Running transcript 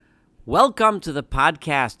Welcome to the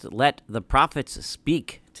podcast, Let the Prophets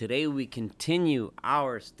Speak. Today we continue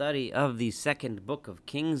our study of the second book of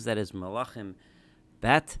Kings, that is Malachim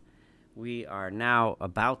Bet. We are now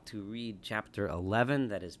about to read chapter 11,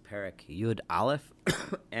 that is Perek Yud Aleph.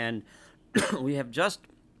 And we have just,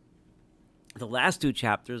 the last two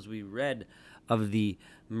chapters, we read of the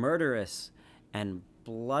murderous and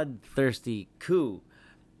bloodthirsty coup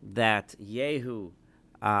that Yehu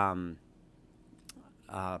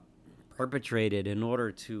perpetrated in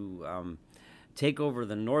order to take over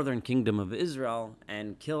the northern kingdom of Israel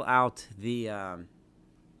and kill out the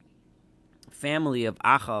family of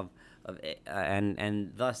Ahab,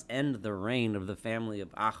 and thus end the reign of the family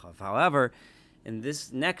of Ahab. However, in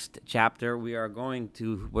this next chapter, what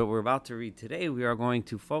we're about to read today, we are going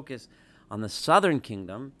to focus on the southern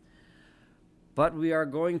kingdom, but we are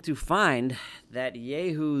going to find that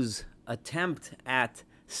Yehu's attempt at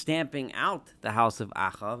stamping out the house of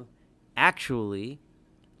Ahab actually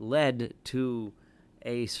led to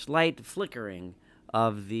a slight flickering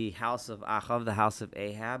of the house of Ahab, the house of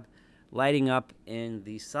Ahab, lighting up in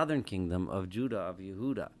the southern kingdom of Judah, of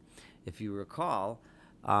Yehuda. If you recall,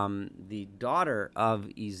 the daughter of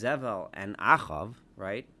Izebel and Ahab,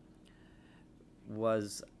 right,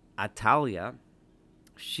 was Athaliah.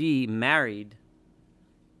 She married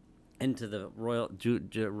into the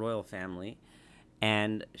royal family,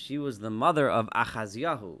 and she was the mother of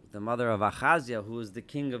Ahaziah, who was the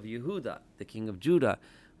king of Yehuda, the king of Judah,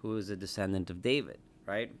 who was a descendant of David,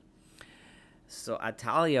 right? So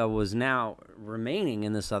Athaliah was now remaining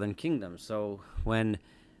in the southern kingdom. So when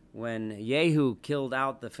Yehu killed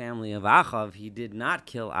out the family of Ahab, he did not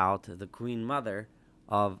kill out the queen mother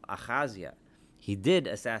of Ahaziah. He did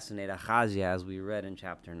assassinate Ahaziah, as we read in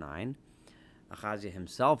chapter 9. Ahaziah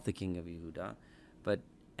himself, the king of Yehuda.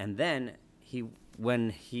 And then when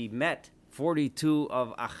he met 42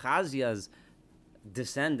 of Ahaziah's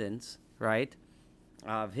descendants, right,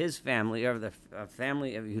 of his family, or the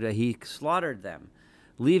family of Yehuda, he slaughtered them,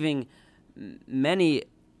 leaving many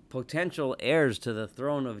potential heirs to the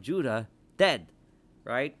throne of Judah dead,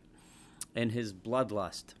 right, in his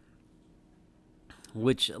bloodlust,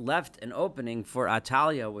 which left an opening for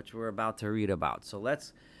Athaliah, which we're about to read about. So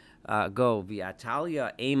let's go.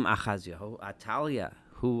 Athaliah aim Ahaziah. Athaliah,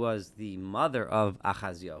 who was the mother of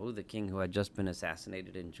Ahaziah, the king who had just been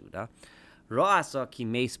assassinated in Judah, Ra'asa ki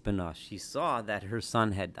meis bana. She saw that her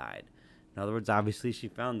son had died. In other words, obviously, she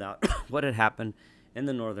found out what had happened in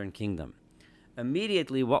the northern kingdom.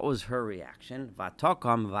 Immediately, what was her reaction?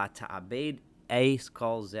 Vatokam vata'abed eis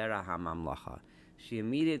kol zera hamamlacha. She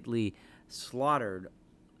immediately slaughtered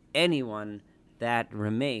anyone that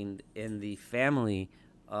remained in the family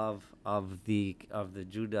of the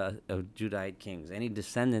Judahite kings, any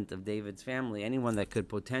descendant of David's family, anyone that could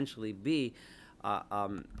potentially be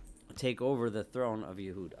take over the throne of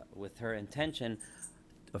Yehuda, with her intention,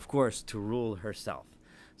 of course, to rule herself.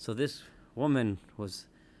 So this woman was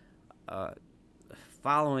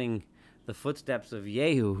following the footsteps of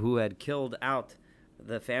Yehu, who had killed out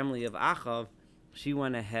the family of Ahab. She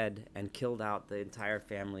went ahead and killed out the entire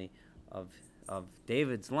family of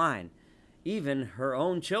David's line, even her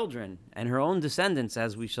own children and her own descendants,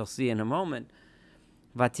 as we shall see in a moment.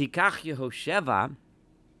 Vatikach Yehosheva,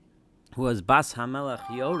 who was Bas HaMelech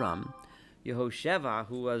Yoram, Yehosheva,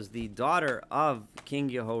 who was the daughter of King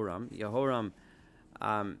Yehoram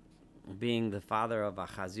being the father of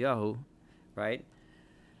Ahaziah, right?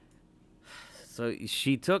 So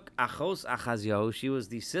she took Achos Ahaziah, she was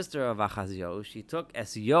the sister of Ahaziah. She took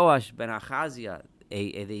Es Yoash ben Ahaziah,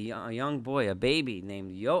 a young boy, a baby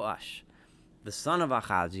named Yoash, the son of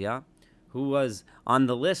Ahaziah, who was on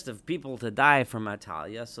the list of people to die from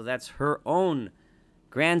Athaliah. So that's her own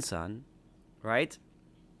grandson, right?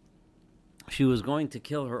 She was going to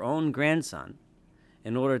kill her own grandson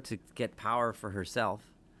in order to get power for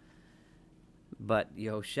herself. But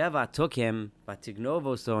Yehosheva took him,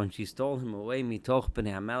 Vatignovoso, and she stole him away, mitoch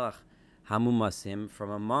b'nei hamelech hamumasim,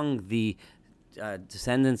 from among the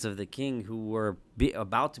descendants of the king who were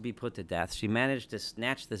about to be put to death. She managed to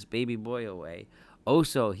snatch this baby boy away.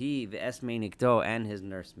 Also, he, v'esmei nikto, and his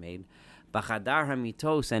nursemaid, b'chadar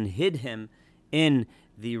hamitos, and hid him in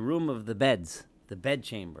the room of the beds, the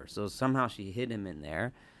bedchamber. So somehow she hid him in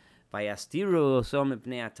there. Vayastiru oso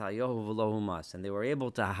mipnei Athaliah v'lo humas, and they were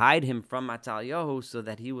able to hide him from Athaliah so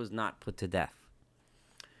that he was not put to death.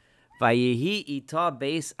 Vayehi ita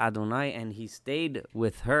beis Adonai, and he stayed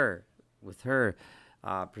with her,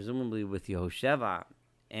 presumably with Yehosheva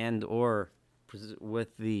and or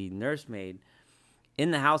with the nursemaid,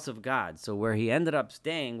 in the house of God. So where he ended up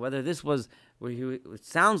staying, whether this was where it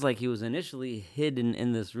sounds like he was initially hidden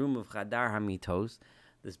in this room of Chadar Hamitos,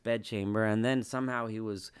 this bedchamber, and then somehow he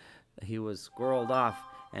was squirreled off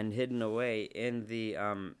and hidden away in the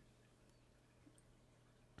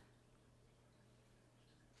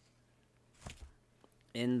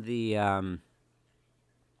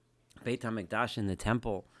Beit HaMikdash, in the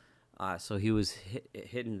temple. So he was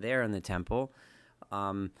hidden there in the temple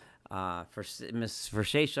for 6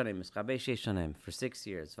 shanim, for 6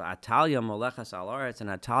 years. Athaliah molechas al aretz, and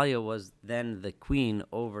Athaliah was then the queen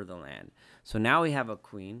over the land. So now we have a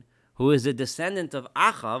queen who is a descendant of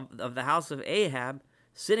Ahab, of the house of Ahab,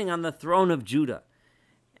 sitting on the throne of Judah.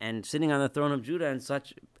 And sitting on the throne of Judah, and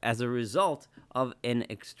such as a result of an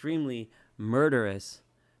extremely murderous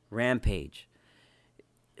rampage.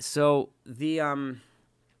 So there's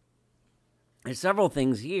several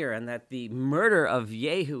things here, and that the murder of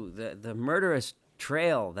Yehu, the murderous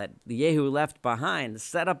trail that Yehu left behind,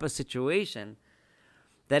 set up a situation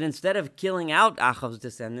that instead of killing out Ahab's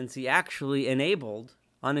descendants, he actually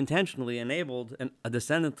unintentionally enabled a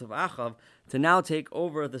descendant of Ahab to now take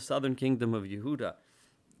over the southern kingdom of Yehuda,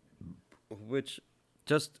 which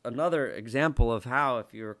just another example of how,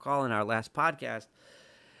 if you recall in our last podcast,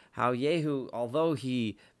 how Yehu, although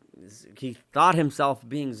he thought himself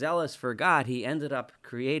being zealous for God, he ended up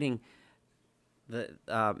creating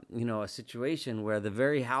a situation where the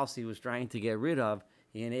very house he was trying to get rid of,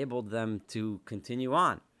 he enabled them to continue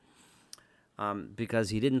on, because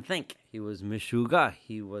he didn't think. He was mishuga.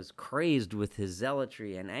 He was crazed with his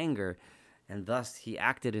zealotry and anger, and thus he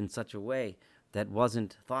acted in such a way that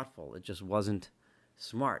wasn't thoughtful. It just wasn't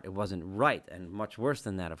smart. It wasn't right, and much worse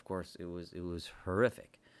than that, of course, it was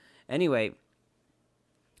horrific. Anyway,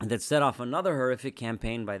 that set off another horrific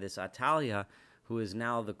campaign by this Athaliah, who is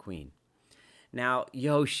now the queen. Now,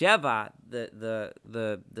 Yehosheva,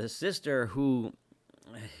 the sister who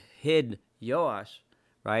hid Yoash,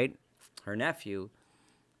 right, her nephew,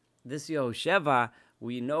 this Yehosheva,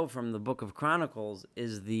 we know from the book of Chronicles,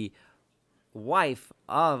 is the wife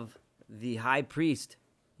of the high priest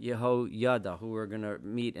Yehoiada, who we're going to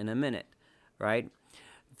meet in a minute, right?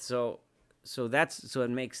 So it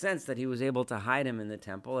makes sense that he was able to hide him in the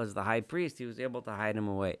temple as the high priest. He was able to hide him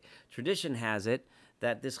away. Tradition has it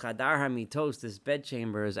that this Chadar HaMitos, this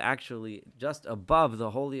bedchamber, is actually just above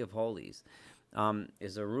the Holy of Holies.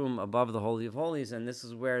 Is a room above the Holy of Holies, and this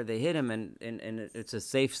is where they hid him, and it's a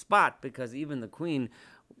safe spot because even the queen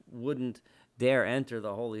wouldn't dare enter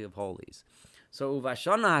the Holy of Holies. So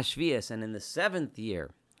Uvashana Hashvias, and in the 7th year,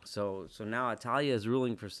 so now Athaliah is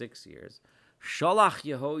ruling for 6 years. Sholach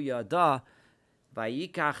Yehoyada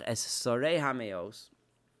vayikach es sorei hameos.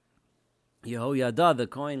 Yehoyada, the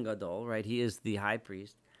Kohen Gadol, right? He is the high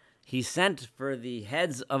priest. He sent for the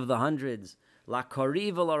heads of the hundreds, la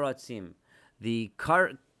kari v'laratzim, the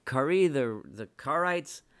kari, the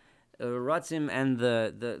Karites, ratzim, and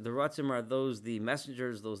the ratzim are those, the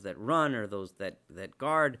messengers, those that run or those that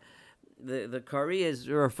guard. The kari is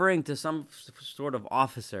referring to some sort of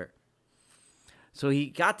officer. So he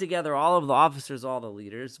got together all of the officers, all the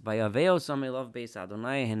leaders, by Aveo Samelov Beis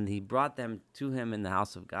Adonai, and he brought them to him in the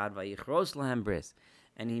house of God, Vayichros Lahem Bris,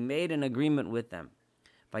 and he made an agreement with them.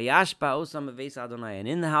 Vayashpa Osam Beis Adonai, and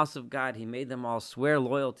in the house of God, he made them all swear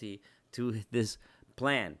loyalty to this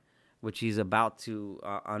plan, which he's about to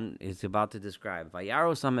describe.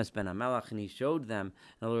 Vayarosam Es Ben Hamelach, and he showed them,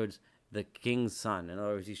 in other words, the king's son. In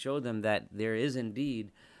other words, he showed them that there is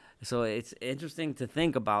indeed. So it's interesting to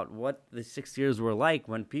think about what the 6 years were like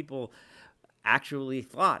when people actually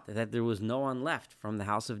thought that there was no one left from the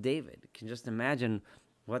house of David. You can just imagine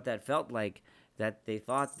what that felt like, that they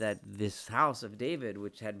thought that this house of David,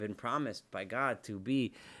 which had been promised by God to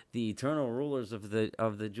be the eternal rulers of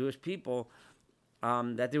the Jewish people,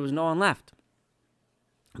 that there was no one left.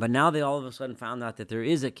 But now they all of a sudden found out that there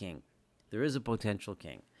is a king. There is a potential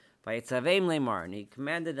king. And he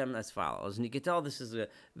commanded them as follows. And you can tell this is a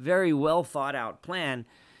very well thought out plan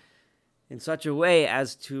in such a way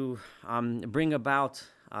as to bring about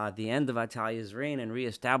the end of Athaliah's reign and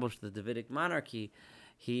reestablish the Davidic monarchy.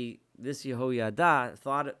 This Yehoiada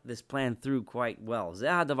thought this plan through quite well. This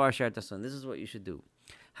is what you should do.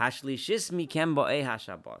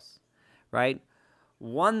 Right?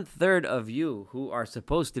 1/3 of you who are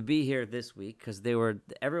supposed to be here this week, because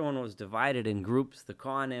everyone was divided in groups, the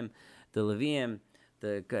Kohanim, the Leviim,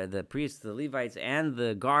 the priests, the Levites, and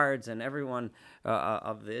the guards, and everyone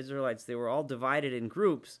of the Israelites, they were all divided in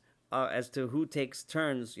groups as to who takes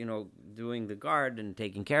turns, doing the guard and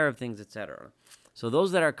taking care of things, etc. So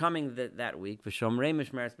those that are coming that week, v'shomrei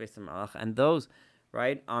mishmeres beis hamelach, and those,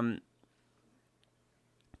 right,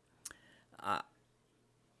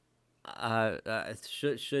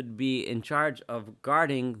 should be in charge of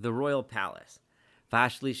guarding the royal palace.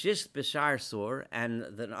 Vashlishish b'shar sur, and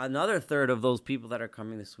another third of those people that are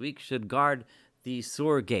coming this week should guard the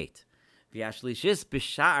sur gate. V'ashlishis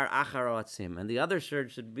b'shar acharotzim, and the other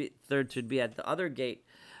third should be at the other gate,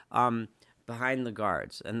 behind the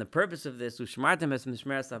guards. And the purpose of this, ushmartem es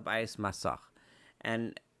mishmeres habayis masach,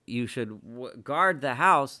 and you should guard the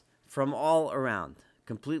house from all around,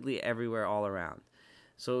 completely everywhere, all around.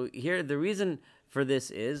 So here, the reason for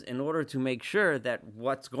this is in order to make sure that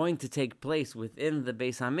what's going to take place within the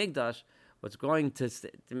Beis Hamikdash, what's going to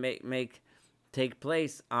take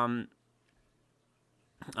place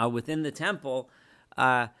within the temple,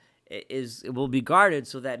 it will be guarded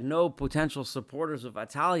so that no potential supporters of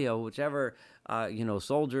Athaliah, whichever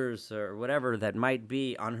soldiers or whatever that might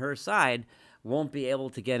be on her side, won't be able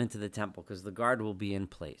to get into the temple because the guard will be in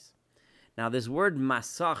place. Now, this word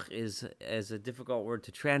masach is a difficult word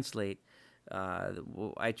to translate.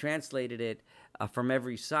 I translated it from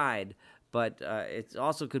every side, but it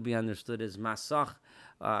also could be understood as masach.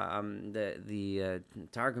 The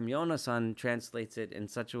Targum Yonasan translates it in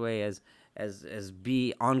such a way as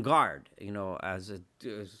be on guard, as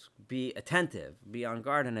be attentive, be on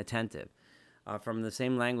guard and attentive, from the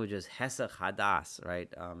same language as hesach hadas,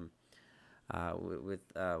 right? With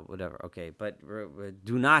whatever, okay, but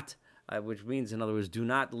do not, which means, in other words, do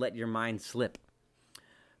not let your mind slip.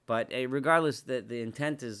 But regardless, the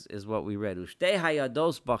intent is what we read. Ushtei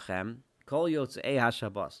hayados bachem kol yotzei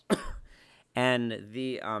hashabos, and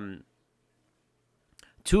the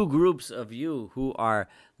two groups of you who are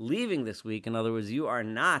leaving this week. In other words, you are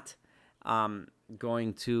not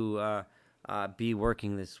going to be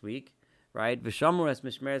working this week, right? V'shamru es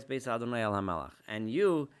mishmeres beis Adonai el hamelach, and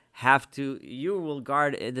you will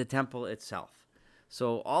guard the temple itself.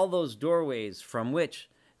 So all those doorways from which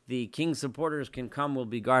the king's supporters can come will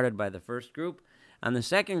be guarded by the first group, and the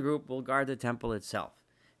second group will guard the temple itself.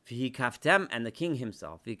 V'hikaftem, and the king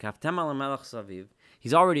himself. V'hikaftem al melech saviv.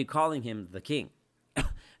 He's already calling him the king.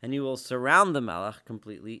 And you will surround the melech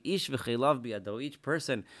completely. Ish v'chelav biado, each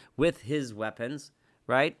person with his weapons,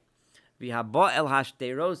 right? V'haba el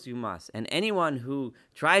hashteros yumas, and anyone who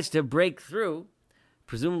tries to break through,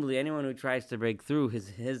 presumably anyone who tries to break through,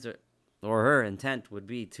 his or her intent would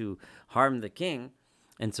be to harm the king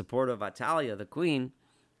in support of Athaliah, the queen,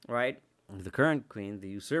 right? The current queen, the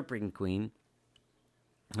usurping queen,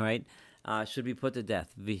 right? Should be put to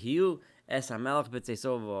death. V'hiu es hamelech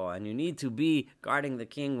b'tzeisovo, and you need to be guarding the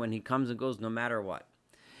king when he comes and goes, no matter what.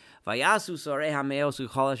 Vayasu sorei hameos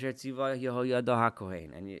u'chol asher tziva Yehoyada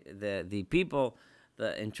hakohen, and the people,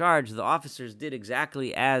 in charge, the officers did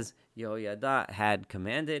exactly as Yehoyada had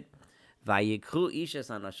commanded. Vayikhu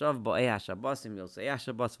ishes anashav bo'ei hashabasim yosei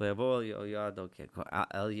hashabas v'yavo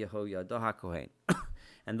el Yehoyada hakohen.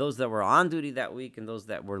 And those that were on duty that week and those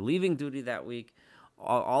that were leaving duty that week,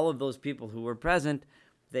 all of those people who were present,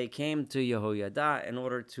 they came to Yehoyada in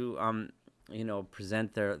order to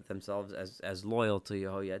present themselves as loyal to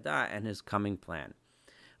Yehoyada and his coming plan.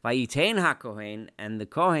 Vayitain hakohen, and the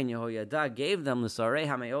Kohen Yehoyada gave them the sarei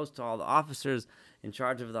hameos, to all the officers in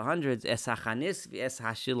charge of the hundreds, es hachanis v'es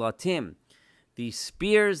hashilotim, the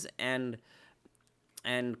spears and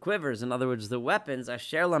quivers, in other words, the weapons,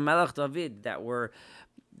 asher lamelech David, that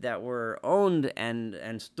were owned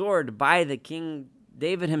and stored by the king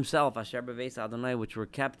David himself, asher beveis Adonai, which were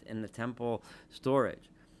kept in the temple storage.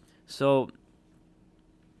 So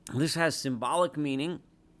this has symbolic meaning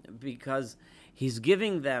because he's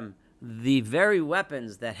giving them the very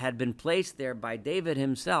weapons that had been placed there by David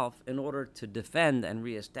himself in order to defend and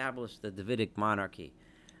reestablish the Davidic monarchy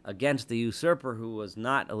against the usurper who was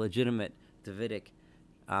not a legitimate Davidic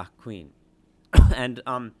queen. And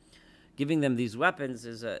giving them these weapons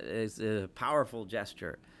is a powerful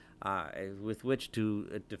gesture with which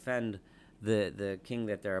to defend the king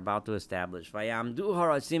that they're about to establish. And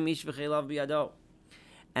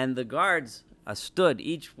the guards stood,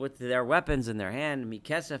 each with their weapons in their hand,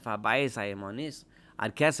 mikesef habayis hayemonis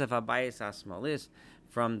ad kesef habayis hasmalis,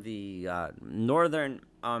 from the northern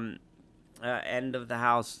end of the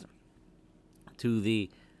house to the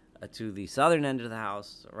southern end of the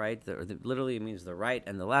house, right? Literally, it means the right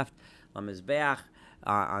and the left. Lamizbeach,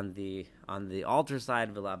 on the altar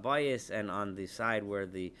side, v'labayis, and on the side where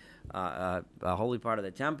the holy part of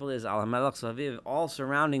the temple is, al hamelech saviv, all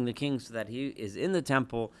surrounding the king, so that he is in the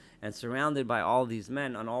temple and surrounded by all these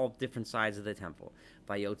men on all different sides of the temple.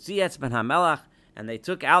 Vayotzi etz ben hamelech, and they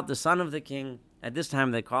took out the son of the king. At this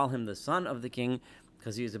time, they call him the son of the king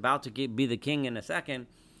because he is about to be the king in a second.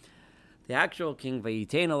 The actual king,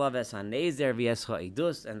 vayitein alav es hanezer v'es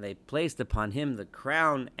ha'edus, and they placed upon him the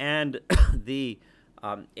crown, and the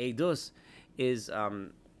edus is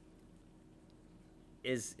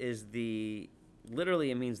the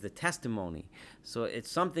literally it means the testimony. So it's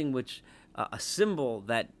something which a symbol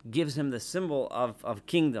that gives him the symbol of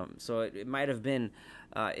kingdom. So it might have been,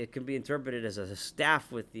 it can be interpreted as a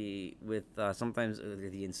staff with sometimes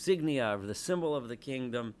the insignia of the symbol of the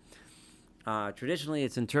kingdom. Traditionally,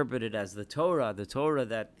 it's interpreted as the Torah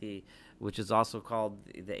which is also called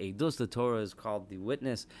the Eidus. The Torah is called the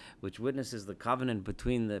witness, which witnesses the covenant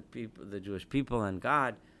between the Jewish people and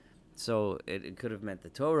God. So it could have meant the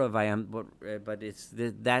Torah, but it's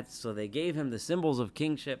that. So they gave him the symbols of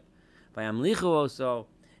kingship, Vayamlichu also,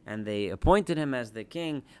 and they appointed him as the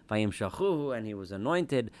king, Vayimshachuhu, and he was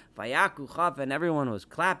anointed, Vayaku Chaf, and everyone was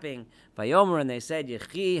clapping, Vayomer, and they said,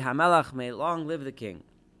 Yechi Hamelach, may long live the king.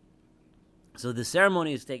 So the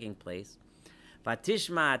ceremony is taking place.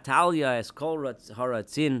 Vatishma Athaliah es kol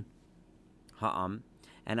haratzin ha'am,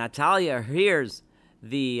 and Athaliah hears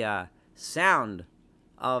the sound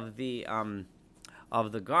of the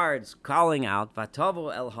guards calling out,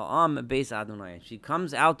 Vatovo el ha'am beis Adonai. She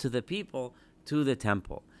comes out to the people to the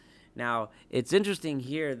temple. Now, it's interesting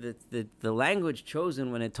here that the language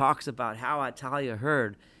chosen when it talks about how Athaliah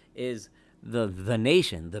heard is the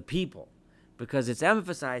nation, the people, because it's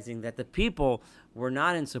emphasizing that the people were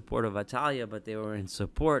not in support of Athaliah, but they were in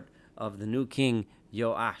support of the new king,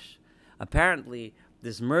 Yoash. Apparently,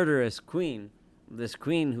 this murderous queen,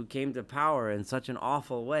 who came to power in such an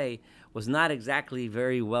awful way, was not exactly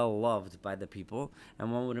very well loved by the people.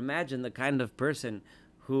 And one would imagine the kind of person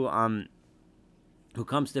who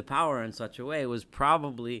comes to power in such a way was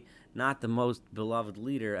probably not the most beloved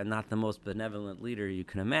leader and not the most benevolent leader you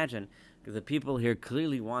can imagine. Because the people here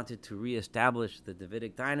clearly wanted to reestablish the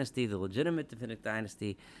Davidic dynasty, the legitimate Davidic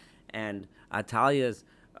dynasty, and Athaliah's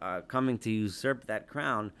coming to usurp that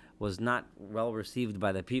crown was not well received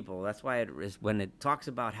by the people. That's why when it talks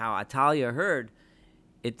about how Athaliah heard,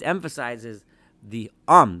 it emphasizes the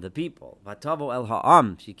people. Vatavo el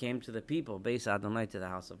ha'am, she came to the people, Beis Adonai, to the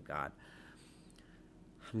house of God.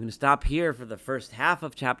 I'm going to stop here for the first half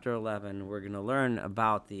of chapter 11. We're going to learn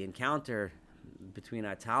about the encounter between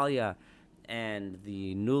Athaliah and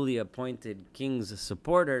the newly appointed king's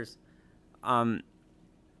supporters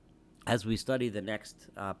as we study the next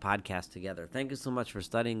podcast together. Thank you so much for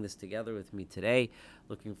studying this together with me today.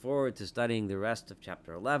 Looking forward to studying the rest of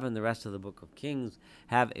chapter 11, the rest of the book of Kings.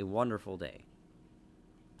 Have a wonderful day.